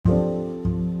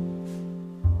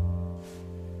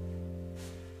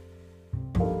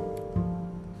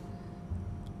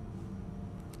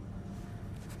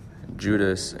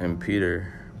Judas and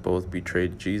Peter both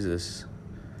betrayed Jesus,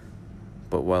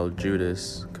 but while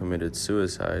Judas committed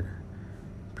suicide,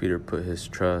 Peter put his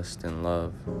trust in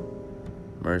love,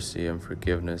 mercy, and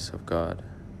forgiveness of God.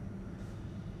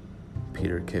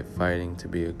 Peter kept fighting to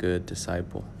be a good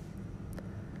disciple.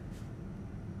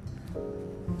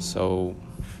 So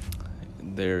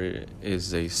there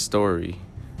is a story,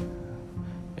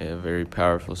 a very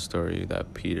powerful story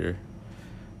that Peter,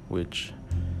 which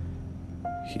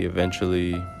he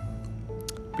eventually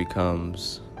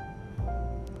becomes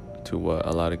to what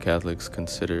a lot of Catholics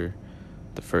consider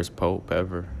the first pope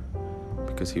ever,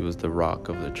 because he was the rock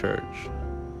of the church.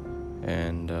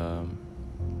 And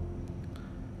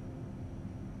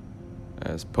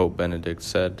as Pope Benedict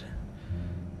said,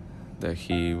 that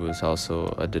he was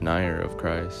also a denier of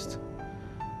Christ.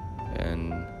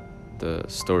 And the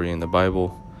story in the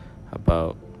Bible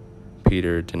about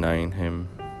Peter denying him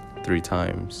 3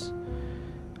 times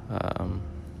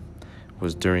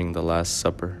was during the Last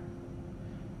Supper,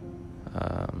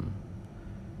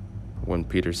 when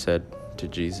Peter said to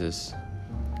Jesus,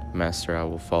 "Master, I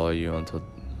will follow you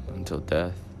until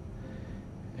death."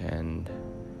 And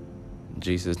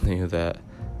Jesus knew that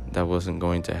wasn't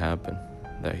going to happen,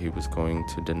 that he was going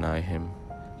to deny him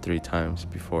 3 times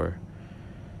before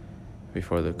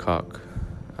the cock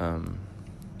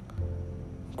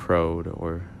crowed,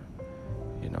 or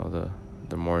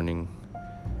the morning,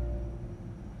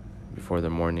 before the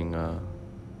morning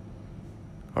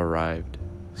arrived.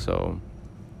 So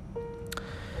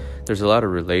there's a lot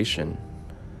of relation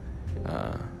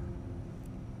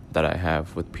that I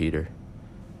have with Peter,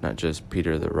 not just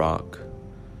Peter the rock,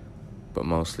 but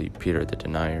mostly Peter the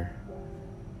denier.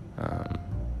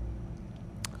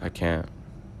 I can't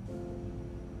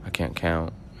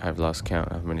count. I've lost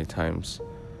count of how many times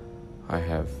I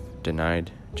have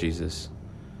denied Jesus.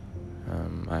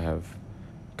 I have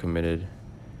committed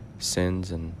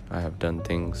sins, and I have done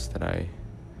things that I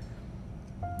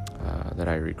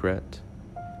regret.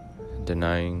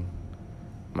 Denying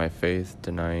my faith,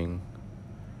 denying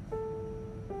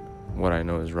what I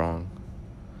know is wrong.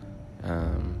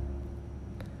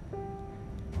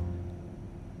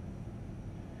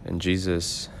 And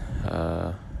Jesus,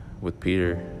 with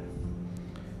Peter,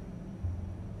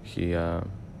 he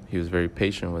was very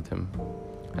patient with him,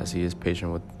 as he is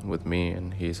patient with me,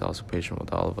 and he is also patient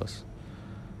with all of us.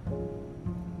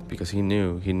 Because he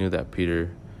knew that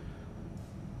Peter,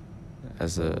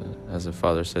 as the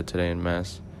Father said today in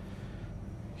Mass,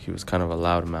 he was kind of a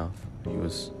loudmouth. He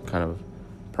was kind of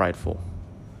prideful.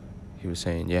 He was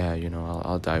saying, "Yeah,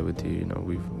 I'll die with you."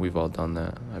 We've all done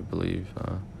that, I believe.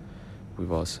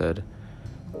 We've all said,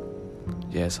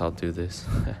 "Yes, I'll do this,"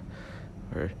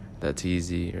 or "That's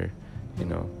easy," or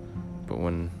But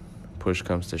when push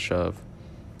comes to shove,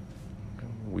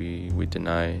 we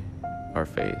deny our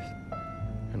faith,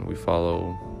 and we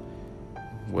follow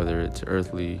whether it's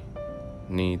earthly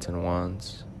needs and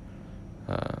wants,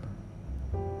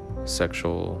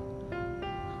 sexual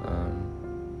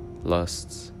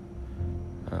lusts,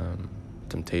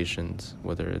 temptations,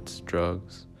 whether it's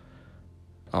drugs,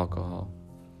 alcohol,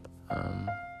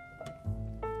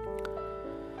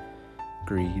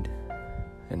 greed,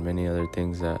 and many other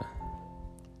things that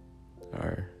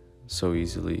are so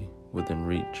easily within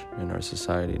reach in our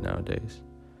society nowadays.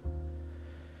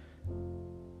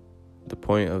 The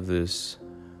point of this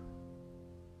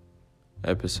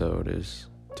episode is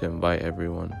to invite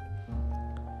everyone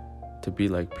to be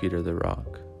like Peter the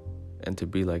rock, and to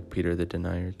be like Peter the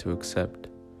denier, to accept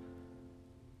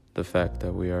the fact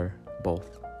that we are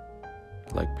both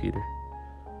like Peter.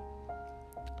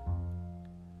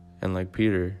 And like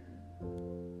Peter,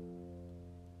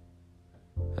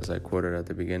 as I quoted at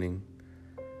the beginning,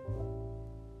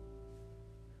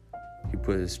 he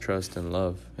put his trust in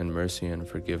love and mercy and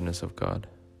forgiveness of God.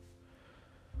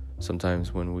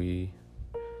 Sometimes when we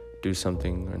do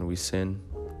something and we sin,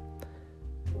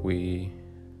 we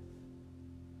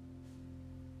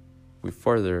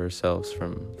further ourselves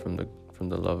from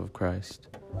the love of Christ,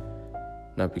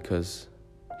 not because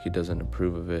he doesn't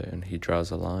approve of it and he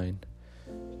draws a line,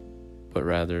 but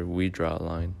rather we draw a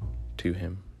line to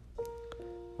him.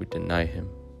 We deny him,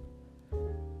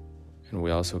 and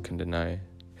we also can deny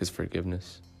his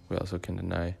forgiveness. We also can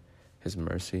deny his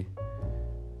mercy,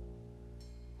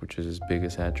 which is his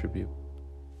biggest attribute,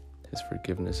 his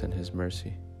forgiveness and his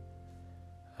mercy.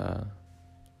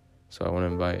 So I want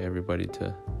to invite everybody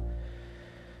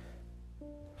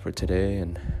for today,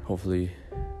 and hopefully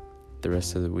the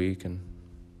rest of the week, and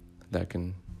that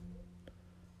can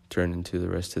turn into the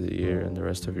rest of the year and the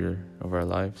rest of our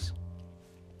lives,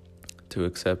 to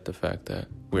accept the fact that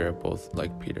we are both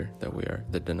like Peter, that we are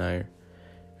the denier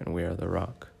and we are the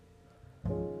rock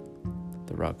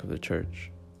of the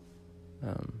church.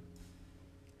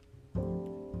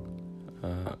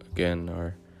 Again,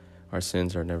 our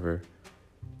sins are never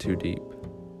too deep.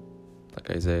 Like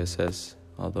Isaiah says,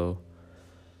 although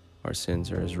our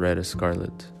sins are as red as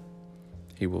scarlet,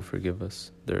 He will forgive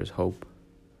us. There is hope.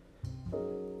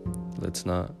 Let's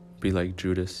not be like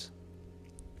Judas.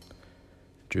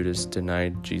 Judas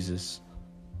denied Jesus,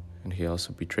 and he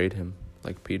also betrayed Him,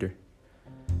 like Peter.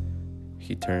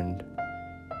 He turned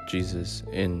Jesus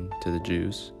in to the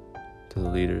Jews, to the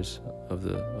leaders of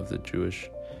the Jewish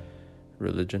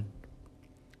religion,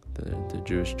 the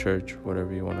Jewish church,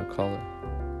 whatever you want to call it,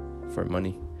 for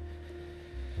money.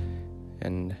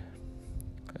 And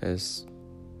as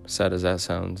sad as that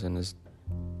sounds, and as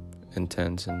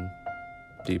intense and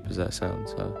deep as that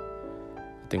sounds, I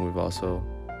think we've also,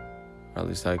 or at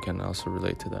least I can also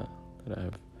relate to that I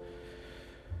have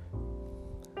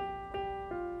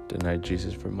denied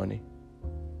Jesus for money.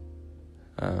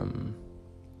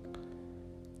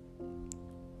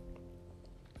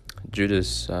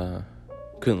 Judas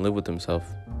couldn't live with himself.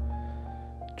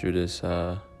 Judas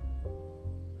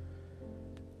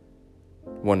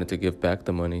wanted to give back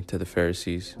the money to the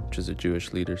Pharisees, which is the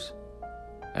Jewish leaders,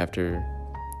 after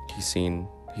he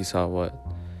saw what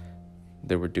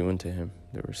they were doing to him.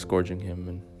 They were scourging him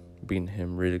and beating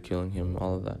him, ridiculing him,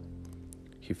 all of that.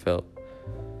 He felt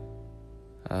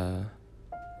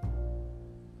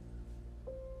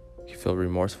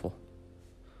remorseful.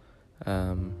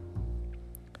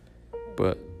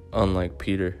 But unlike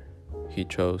Peter, he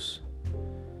chose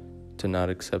to not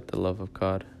accept the love of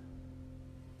God.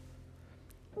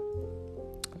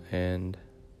 And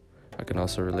I can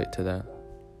also relate to that.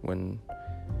 When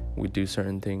we do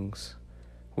certain things,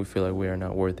 we feel like we are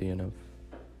not worthy enough,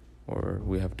 or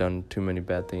we have done too many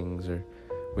bad things, or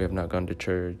we have not gone to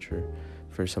church or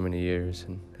for so many years,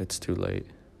 and it's too late.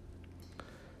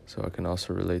 So I can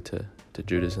also relate to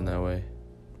Judas in that way.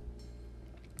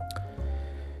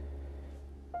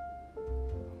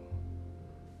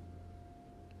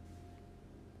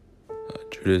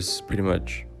 Judas pretty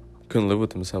much couldn't live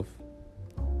with himself.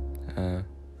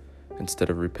 Instead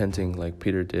of repenting like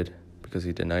Peter did, because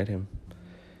he denied Him,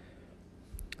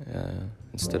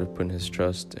 instead of putting his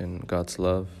trust in God's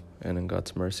love and in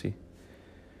God's mercy,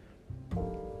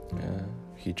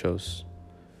 he chose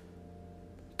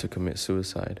to commit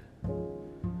suicide,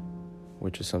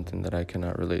 which is something that I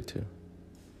cannot relate to.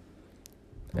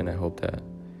 And I hope that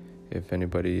if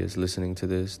anybody is listening to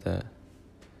this that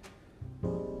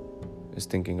is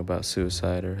thinking about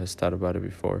suicide or has thought about it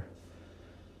before,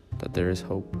 that there is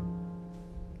hope.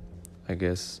 I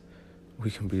guess we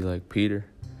can be like Peter,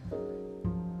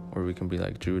 or we can be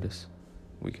like Judas.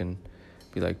 We can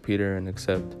be like Peter and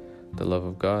accept the love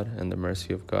of God and the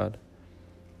mercy of God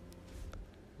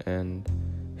and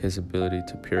His ability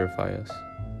to purify us,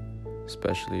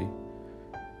 especially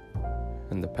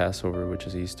in the Passover, which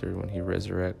is Easter, when He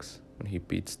resurrects, when He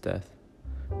beats death,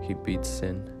 He beats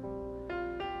sin.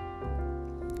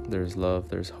 There's love,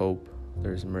 there's hope,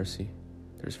 there's mercy,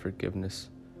 there's forgiveness.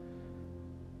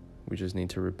 We just need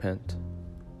to repent.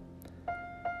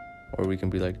 Or we can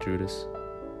be like Judas.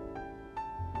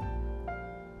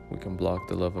 We can block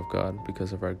the love of God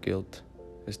because of our guilt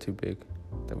is too big,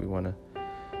 that we want to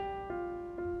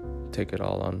take it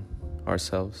all on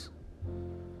ourselves,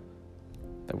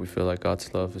 that we feel like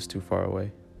God's love is too far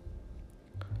away,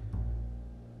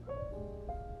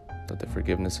 that the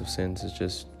forgiveness of sins is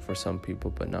just for some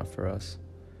people but not for us,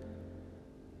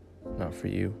 not for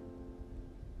you.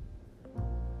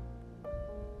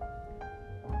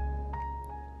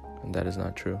 And that is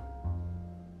not true.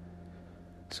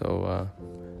 So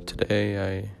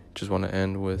today I just want to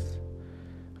end with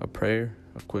a prayer,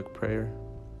 a quick prayer.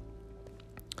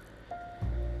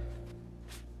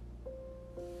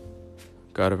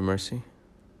 God of mercy,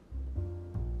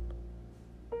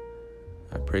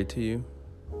 I pray to you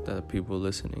that the people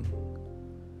listening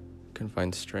can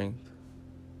find strength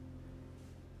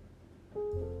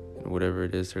in whatever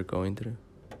it is they're going through,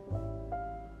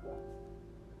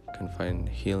 can find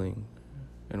healing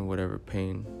in whatever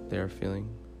pain they are feeling,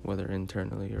 whether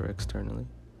internally or externally.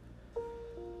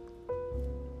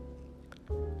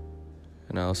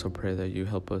 And I also pray that you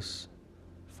help us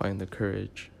find the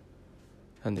courage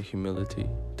and the humility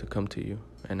to come to you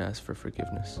and ask for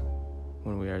forgiveness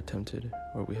when we are tempted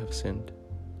or we have sinned.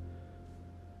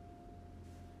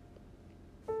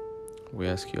 We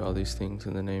ask you all these things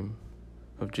in the name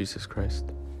of Jesus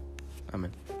Christ.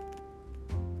 Amen.